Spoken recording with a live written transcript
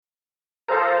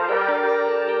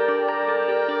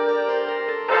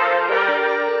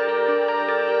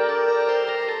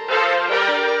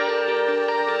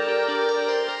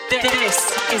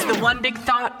This is the One Big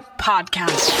Thought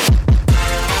podcast.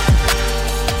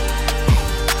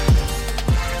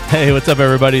 Hey, what's up,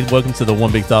 everybody? Welcome to the One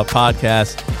Big Thought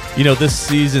podcast. You know, this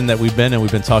season that we've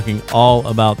been talking all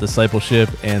about discipleship.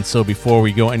 And so before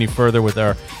we go any further with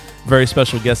our very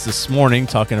special guest this morning,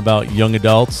 talking about young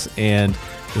adults and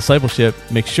discipleship,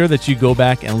 make sure that you go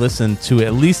back and listen to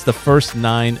at least the first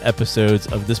 9 episodes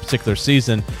of this particular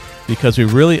season, because we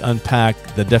really unpack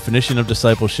the definition of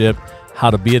discipleship, how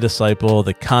to be a disciple,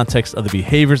 the context of the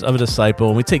behaviors of a disciple.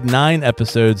 And we take 9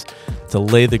 episodes to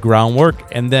lay the groundwork.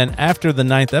 And then after the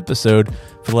 9th episode,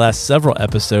 for the last several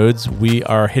episodes, we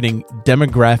are hitting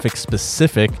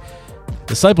demographic-specific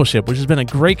discipleship, which has been a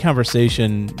great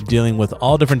conversation dealing with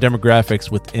all different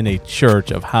demographics within a church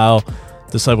of how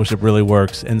discipleship really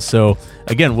works. And so,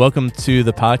 again, welcome to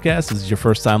the podcast. This is your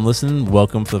first time listening.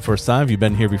 Welcome for the first time. If you've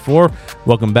been here before,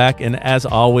 welcome back. And as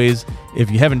always, if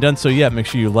you haven't done so yet, make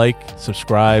sure you like,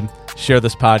 subscribe, share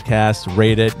this podcast,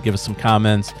 rate it, give us some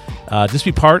comments. Just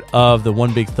be part of the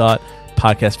One Big Thought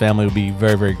podcast family would be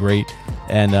very, very great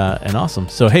and awesome.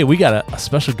 So, hey, we got a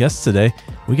special guest today.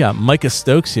 We got Micah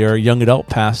Stokes here, a young adult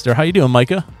pastor. How you doing,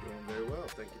 Micah? Doing very well.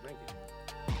 Thank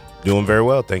you. Doing very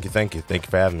well. Thank you. Thank you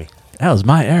for having me. That was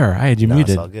my error. I had you muted.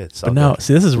 It's all good. But now,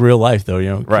 see, this is real life, though. You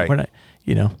know, right? We're not,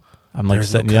 I'm like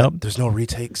setting you up. There's no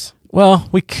retakes. Well,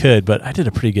 we could, but I did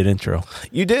a pretty good intro.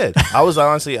 You did. I was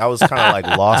kind of like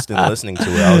lost in listening to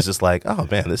it. I was just like, oh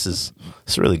man, it's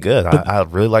really good. I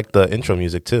really like the intro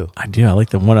music too. I do. I like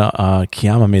the one.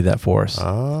 Kiyama made that for us.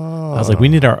 Oh. I was like, we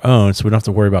need our own, so we don't have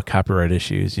to worry about copyright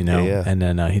issues. Yeah. And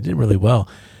then he did really well.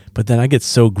 But then I get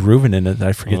so grooving in it that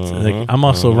I forget. I'm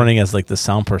also running as like the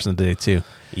sound person today too.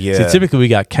 Yeah. So typically we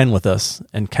got Ken with us,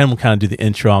 and Ken will kind of do the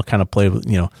intro. I'll kind of play with,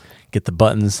 get the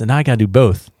buttons, and now I got to do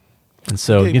both. And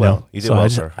so, You did well,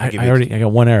 sir. I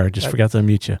got one error. Just forgot to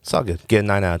unmute you. It's all good. Get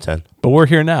 9 out of 10. But we're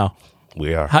here now.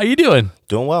 We are. How you doing?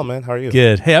 Doing well, man. How are you?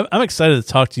 Good. Hey, I'm excited to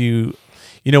talk to you.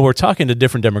 We're talking to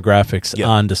different demographics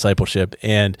on discipleship,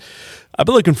 and I've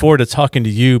been looking forward to talking to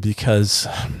you because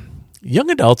young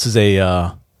adults is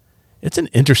it's an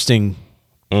interesting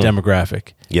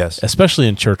demographic. Yes. Especially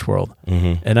in church world.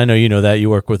 Mm-hmm. And I know you know that. You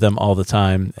work with them all the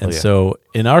time. And so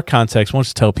in our context, I want you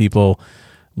to tell people,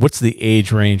 what's the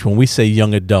age range? When we say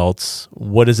young adults,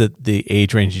 what is it, the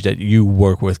age range that you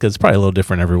work with? Because it's probably a little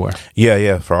different everywhere.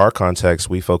 Yeah. For our context,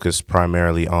 we focus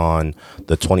primarily on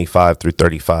the 25 through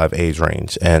 35 age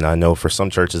range. And I know for some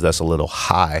churches that's a little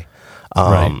high.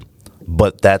 Right.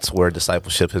 But that's where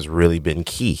discipleship has really been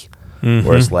key. Mm-hmm.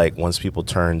 Where it's like once people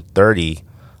turn 30,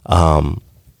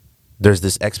 there's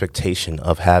this expectation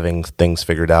of having things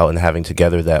figured out and having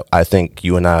together that I think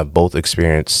you and I have both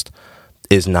experienced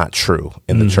is not true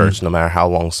in the church, no matter how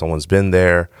long someone's been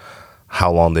there,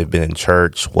 how long they've been in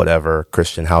church, whatever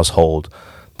Christian household,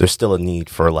 there's still a need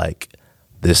for like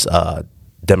this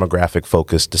demographic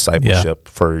focused discipleship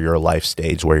for your life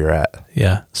stage where you're at.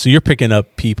 Yeah. So you're picking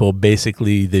up people,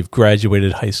 basically they've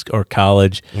graduated high school or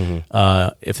college.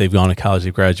 Mm-hmm. If they've gone to college,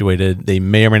 they've graduated. They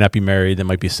may or may not be married. They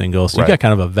might be single. So you got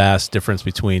kind of a vast difference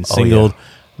between single,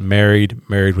 married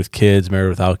with kids, married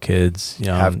without kids.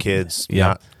 Have kids,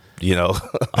 not,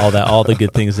 all the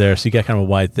good things there. So you got kind of a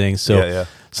wide thing. So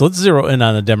So let's zero in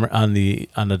on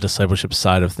the discipleship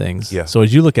side of things. Yeah. So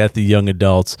as you look at the young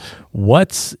adults,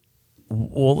 let's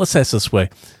ask this way.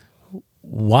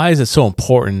 Why is it so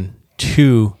important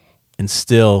to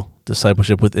instill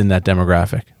discipleship within that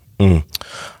demographic?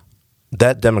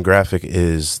 That demographic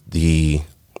is the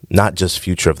not just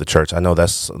future of the church. I know that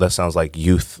sounds like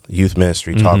youth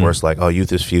ministry talk, where it's like, oh,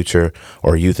 youth is future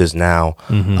or youth is now.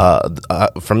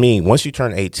 For me, once you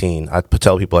turn 18, I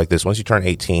tell people like this: once you turn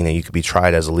 18 and you could be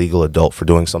tried as a legal adult for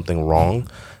doing something wrong,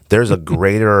 there's a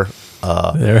greater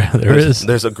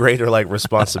there's a greater like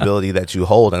responsibility that you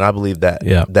hold, and I believe that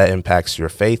that impacts your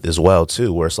faith as well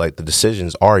too, where it's like the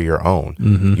decisions are your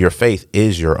own. Your faith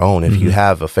is your own. If you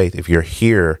have a faith, if you're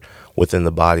here within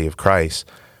the body of Christ,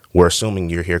 we're assuming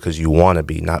you're here because you want to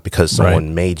be, not because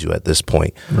someone made you at this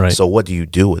point. Right. So what do you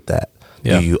do with that?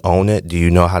 Do you own it? Do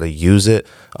you know how to use it?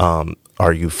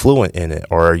 Are you fluent in it,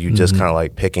 or are you just kind of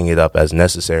like picking it up as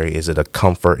necessary? Is it a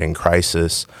comfort in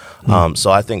crisis?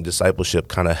 So I think discipleship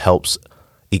kind of helps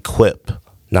equip,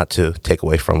 not to take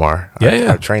away from our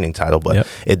training title, but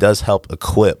it does help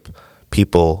equip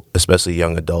people, especially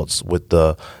young adults, with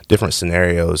the different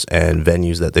scenarios and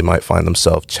venues that they might find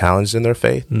themselves challenged in their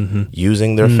faith,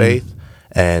 using their faith,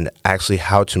 and actually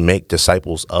how to make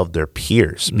disciples of their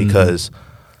peers. Because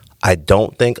I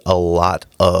don't think a lot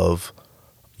of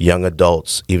young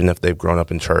adults, even if they've grown up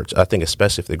in church, I think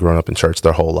especially if they've grown up in church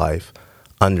their whole life,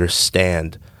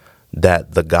 understand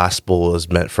that the gospel is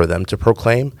meant for them to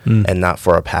proclaim and not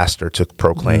for a pastor to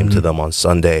proclaim to them on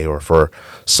Sunday, or for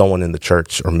someone in the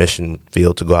church or mission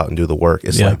field to go out and do the work.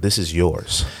 It's like, this is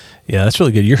yours. Yeah, that's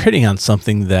really good. You're hitting on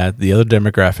something that the other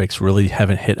demographics really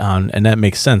haven't hit on, and that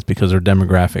makes sense because their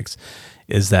demographics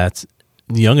is that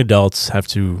young adults have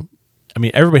to, I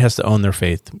mean, everybody has to own their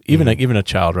faith, even a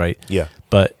child, right? Yeah.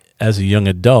 But as a young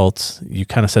adult, you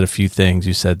kind of said a few things.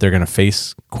 You said they're going to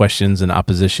face questions and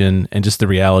opposition and just the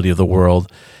reality of the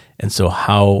world. And so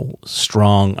how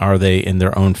strong are they in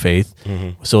their own faith?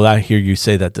 So I hear you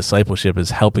say that discipleship is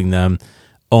helping them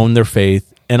own their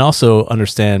faith and also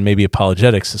understand maybe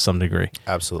apologetics to some degree.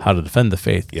 Absolutely. How to defend the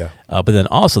faith. Yeah. But then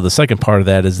also the second part of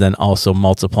that is then also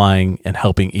multiplying and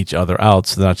helping each other out.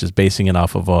 So they're not just basing it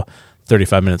off of a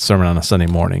 35-minute sermon on a Sunday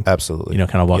morning. Absolutely.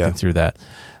 Kind of walking through that.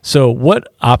 So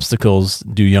what obstacles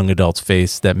do young adults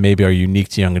face that maybe are unique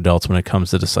to young adults when it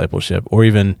comes to discipleship, or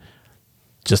even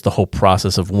just the whole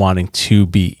process of wanting to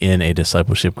be in a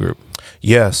discipleship group?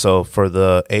 Yeah, so for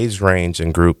the age range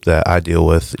and group that I deal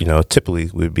with,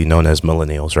 typically we'd be known as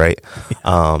millennials, right?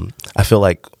 I feel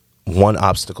like one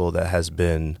obstacle that has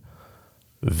been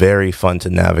very fun to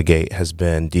navigate has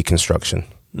been deconstruction.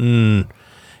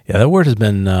 Yeah, that word has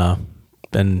been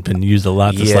used a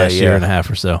lot this last year and a half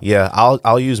or so. Yeah,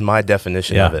 I'll use my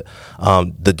definition of it.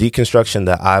 The deconstruction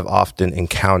that I've often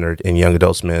encountered in young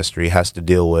adults ministry has to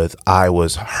deal with I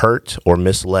was hurt or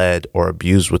misled or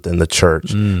abused within the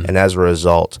church, and as a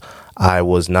result, I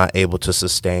was not able to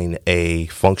sustain a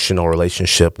functional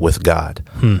relationship with God.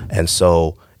 And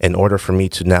so in order for me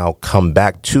to now come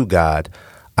back to God,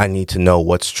 I need to know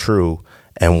what's true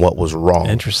and what was wrong.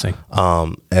 Interesting.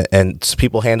 And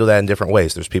people handle that in different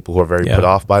ways. There's people who are very put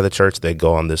off by the church. They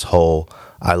go on this whole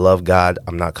I love God,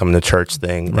 I'm not coming to church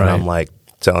thing. And I'm like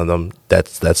telling them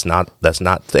that's not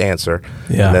the answer.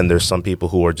 Yeah. And then there's some people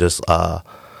who are just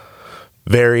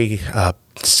very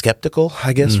skeptical,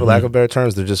 I guess, for lack of better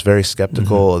terms. They're just very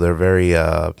skeptical. They're very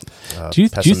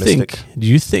pessimistic. Do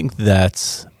you think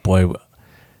that's, boy,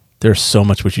 there's so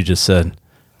much what you just said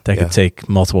that could take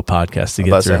multiple podcasts to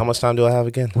get through. How much time do I have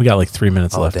again? We got like 3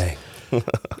 minutes left. Dang.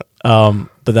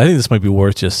 But I think this might be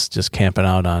worth just camping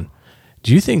out on.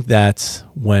 Do you think that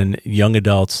when young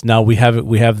adults, now we have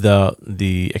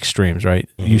the extremes, right?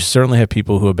 You certainly have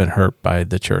people who have been hurt by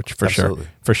the church, for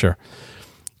sure.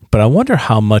 But I wonder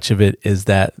how much of it is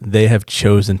that they have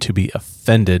chosen to be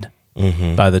offended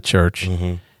by the church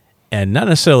and not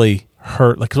necessarily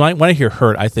hurt. Like, 'cause when I hear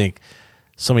hurt, I think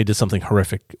somebody did something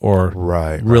horrific or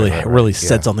really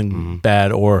said something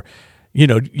bad, or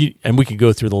and we could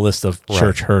go through the list of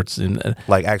church hurts and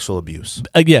like actual abuse.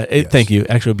 Thank you,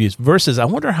 actual abuse. Versus, I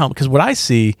wonder how, because what I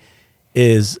see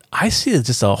is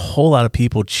just a whole lot of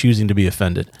people choosing to be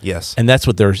offended. Yes, and that's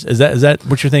what is that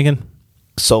what you're thinking?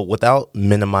 So without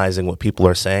minimizing what people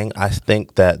are saying, I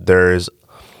think that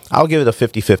I'll give it a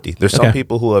 50-50. There's some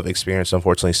people who have experienced,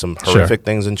 unfortunately, some horrific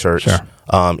things in church,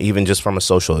 even just from a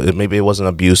social. Maybe it wasn't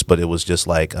abuse, but it was just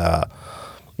like,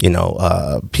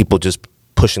 people just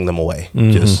pushing them away,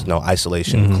 just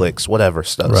isolation, cliques, whatever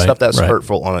stuff that's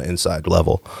hurtful on an inside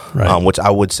level, which I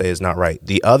would say is not right.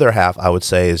 The other half, I would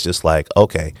say, is just like,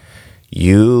 okay,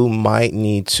 you might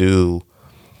need to.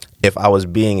 If I was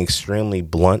being extremely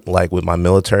blunt, like with my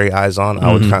military eyes on,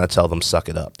 I would kind of tell them, suck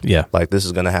it up. Yeah. Like, this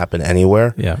is going to happen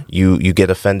anywhere. Yeah. You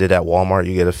get offended at Walmart,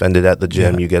 you get offended at the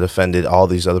gym, you get offended all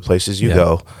these other places you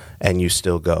go, and you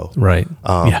still go. Right.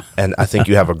 And I think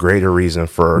you have a greater reason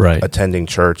for attending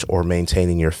church or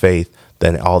maintaining your faith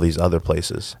than all these other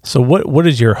places. So what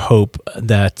is your hope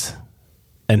that,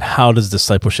 and how does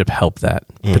discipleship help that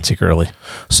particularly?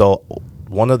 So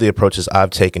one of the approaches I've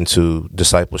taken to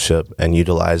discipleship and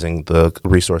utilizing the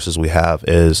resources we have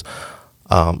is,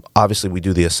 obviously we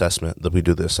do the assessment, we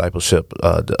do the discipleship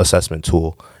assessment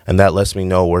tool, and that lets me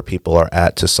know where people are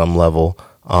at to some level.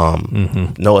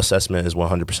 No assessment is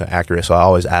 100% accurate, so I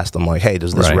always ask them, like, hey,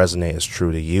 does this resonate as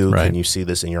true to you? Can you see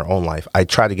this in your own life? I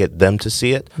try to get them to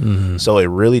see it. So it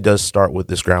really does start with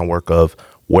this groundwork of,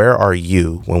 where are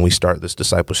you when we start this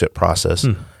discipleship process?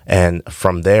 And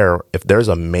from there, if there's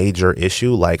a major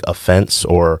issue like offense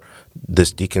or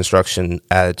this deconstruction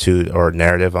attitude or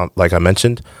narrative, like I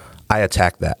mentioned, I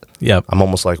attack that. Yep. I'm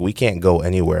almost like, we can't go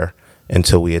anywhere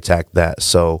until we attack that.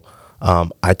 So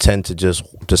I tend to just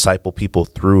disciple people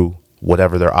through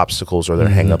whatever their obstacles or their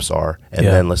hangups are. And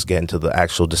then let's get into the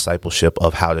actual discipleship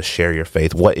of how to share your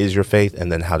faith. What is your faith? And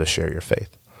then how to share your faith.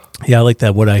 Yeah, I like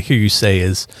that. What I hear you say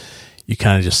is, you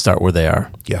kind of just start where they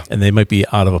are. Yeah. And they might be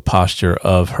out of a posture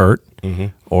of hurt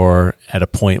or at a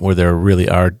point where they really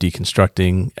are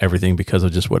deconstructing everything because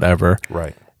of just whatever.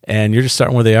 Right. and you're just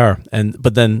starting where they are.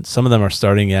 But then some of them are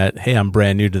starting at, hey, I'm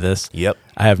brand new to this. Yep.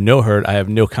 I have no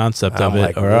concept of it.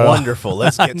 Like, wonderful.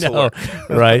 Let's get to work.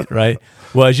 Right.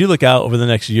 Well, as you look out over the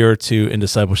next year or two in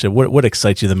discipleship, what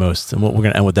excites you the most? And we're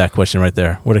going to end with that question right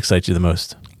there. What excites you the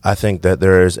most? I think that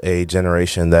there is a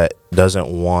generation that doesn't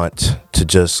want to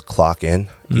just clock in,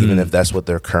 even if that's what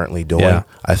they're currently doing. Yeah.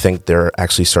 I think they're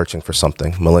actually searching for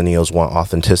something. Millennials want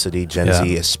authenticity. Gen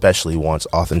Z especially wants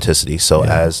authenticity. So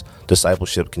as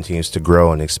discipleship continues to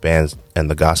grow and expand and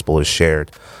the gospel is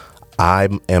shared, I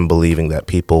am believing that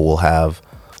people will have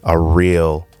a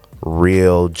real,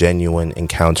 genuine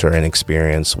encounter and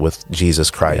experience with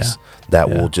Jesus Christ that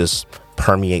will just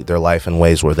permeate their life in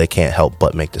ways where they can't help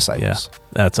but make disciples. Yeah,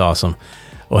 that's awesome.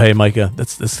 Well, hey, Micah,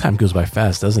 this time goes by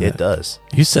fast, doesn't it? It does.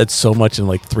 You said so much in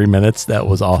like 3 minutes. That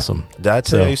was awesome. Did I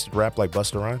tell you I used to rap like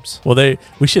Busta Rhymes? Well,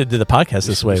 we should have did the podcast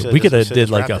this way. We could have did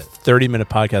like a 30-minute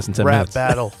podcast in 10 minutes. Rap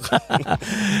battle.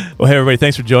 Well, hey, everybody,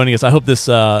 thanks for joining us. I hope this,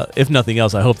 if nothing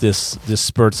else, I hope this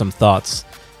spurred some thoughts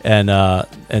and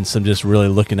some just really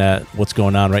looking at what's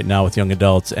going on right now with young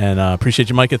adults. And appreciate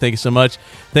you, Micah. Thank you so much.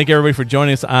 Thank you, everybody, for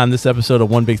joining us on this episode of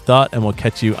One Big Thought, and we'll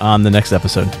catch you on the next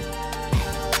episode.